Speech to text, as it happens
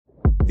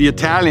The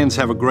Italians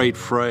have a great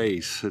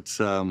phrase. It's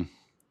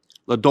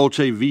la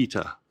Dolce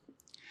Vita.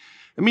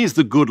 It means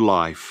the good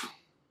life.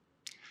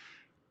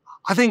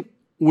 I think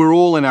we're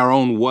all in our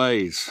own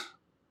ways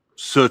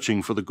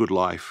searching for the good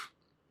life.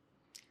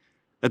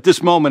 At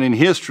this moment in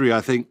history,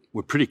 I think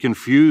we're pretty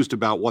confused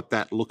about what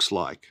that looks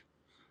like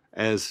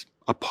as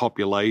a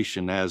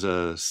population, as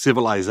a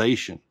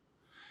civilization.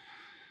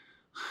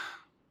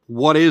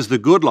 What is the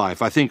good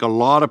life? I think a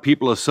lot of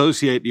people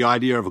associate the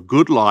idea of a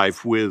good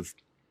life with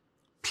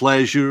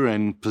pleasure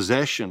and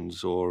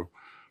possessions or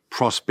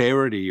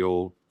prosperity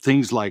or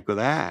things like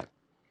that.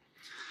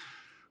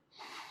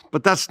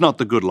 But that's not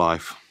the good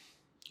life,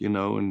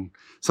 and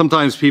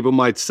sometimes people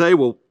might say,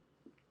 well,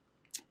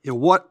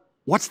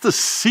 what's the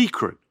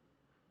secret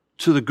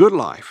to the good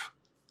life?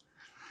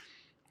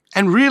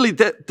 And really,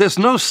 there's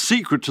no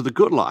secret to the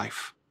good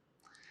life.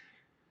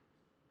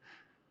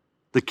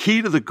 The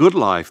key to the good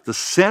life, the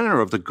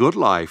center of the good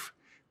life,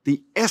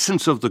 the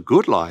essence of the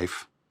good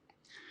life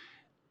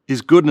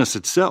is goodness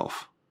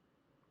itself.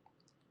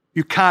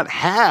 You can't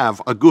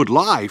have a good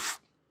life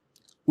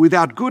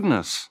without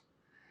goodness.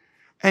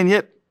 And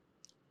yet,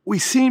 we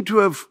seem to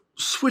have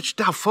switched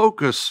our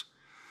focus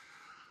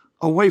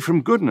away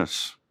from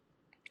goodness.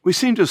 We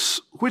seem to have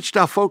switched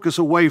our focus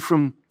away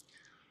from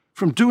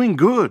doing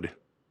good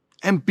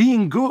and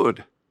being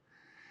good.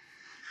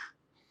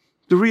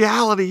 The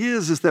reality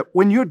is that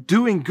when you're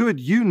doing good,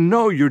 you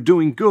know you're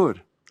doing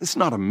good. It's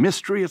not a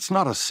mystery. It's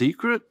not a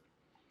secret.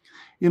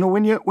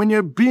 When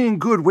you're being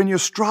good, when you're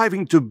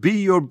striving to be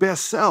your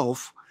best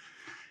self,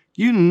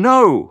 you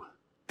know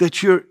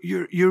that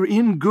you're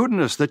in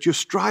goodness, that you're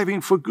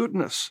striving for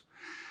goodness.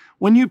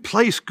 When you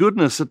place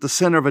goodness at the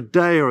center of a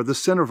day or the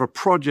center of a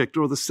project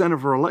or the center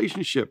of a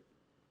relationship,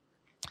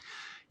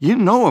 you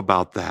know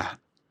about that.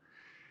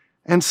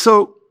 And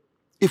so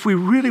if we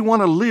really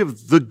want to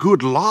live the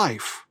good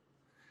life,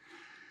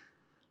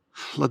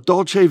 la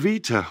Dolce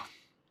Vita,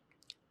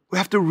 we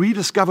have to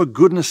rediscover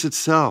goodness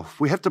itself.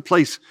 We have to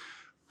place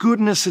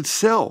goodness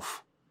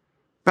itself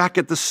back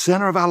at the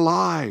center of our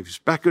lives,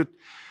 back at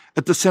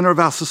the center of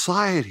our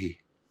society.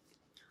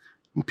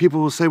 And people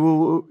will say,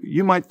 well,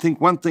 you might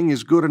think one thing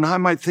is good and I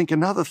might think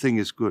another thing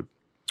is good.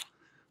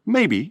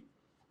 Maybe.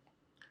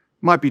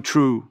 Might be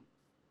true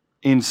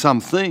in some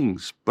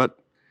things, but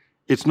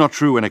it's not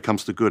true when it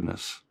comes to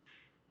goodness.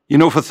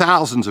 For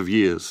thousands of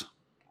years,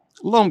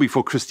 long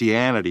before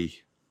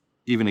Christianity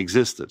even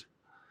existed,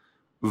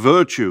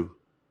 virtue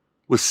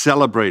was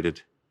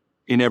celebrated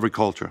in every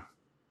culture.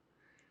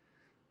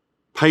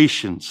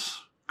 Patience,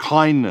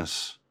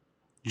 kindness,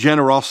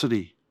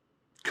 generosity,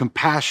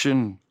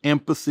 compassion,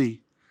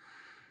 empathy.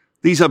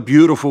 These are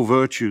beautiful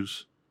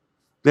virtues.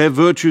 They're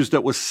virtues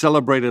that were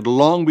celebrated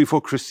long before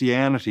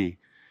Christianity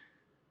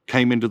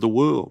came into the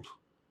world.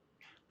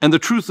 And the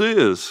truth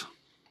is,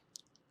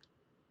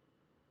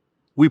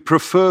 we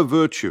prefer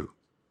virtue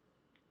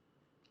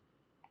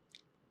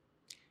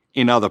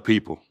in other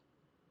people.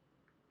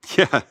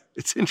 Yeah,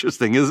 it's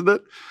interesting, isn't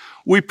it?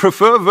 We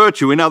prefer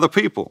virtue in other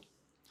people.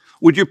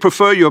 Would you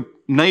prefer your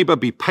neighbor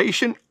be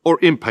patient or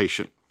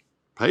impatient?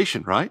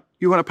 Patient, right?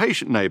 You want a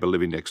patient neighbor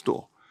living next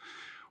door.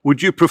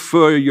 Would you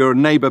prefer your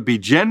neighbor be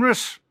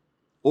generous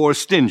or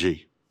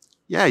stingy?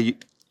 Yeah,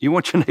 you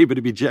want your neighbor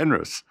to be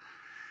generous.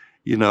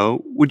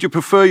 Would you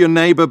prefer your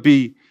neighbor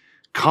be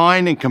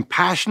kind and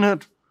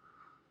compassionate,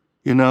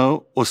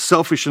 or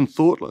selfish and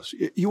thoughtless?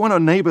 You want a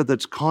neighbor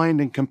that's kind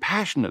and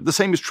compassionate. The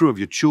same is true of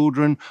your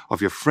children, of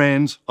your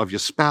friends, of your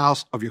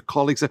spouse, of your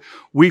colleagues.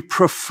 We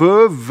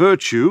prefer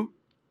virtue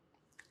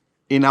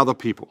in other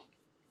people.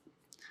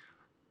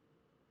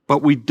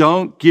 But we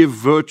don't give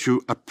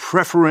virtue a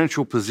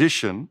preferential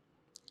position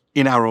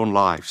in our own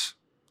lives.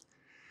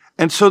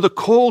 And so the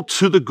call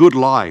to the good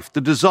life, the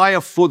desire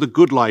for the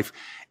good life,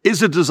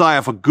 is a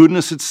desire for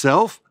goodness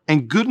itself,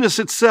 and goodness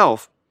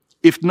itself,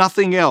 if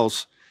nothing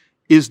else,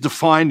 is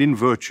defined in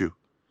virtue.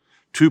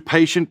 Two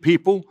patient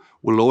people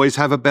will always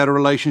have a better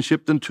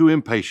relationship than two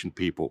impatient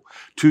people.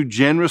 Two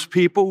generous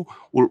people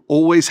will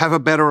always have a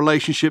better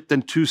relationship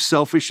than two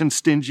selfish and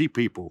stingy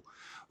people.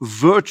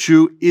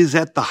 Virtue is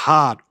at the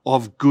heart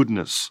of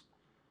goodness.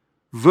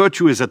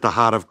 Virtue is at the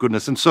heart of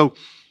goodness. And so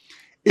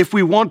if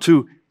we want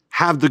to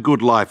have the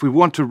good life, we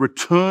want to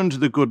return to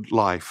the good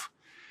life,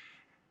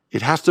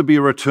 it has to be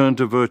a return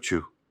to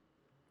virtue.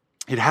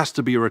 It has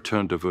to be a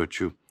return to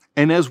virtue.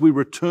 And as we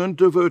return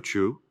to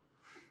virtue,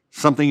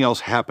 something else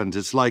happens.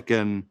 It's like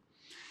an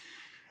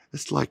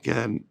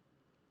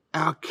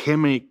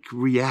alchemic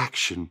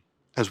reaction.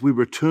 As we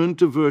return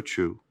to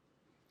virtue,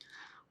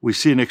 we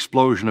see an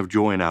explosion of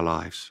joy in our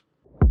lives.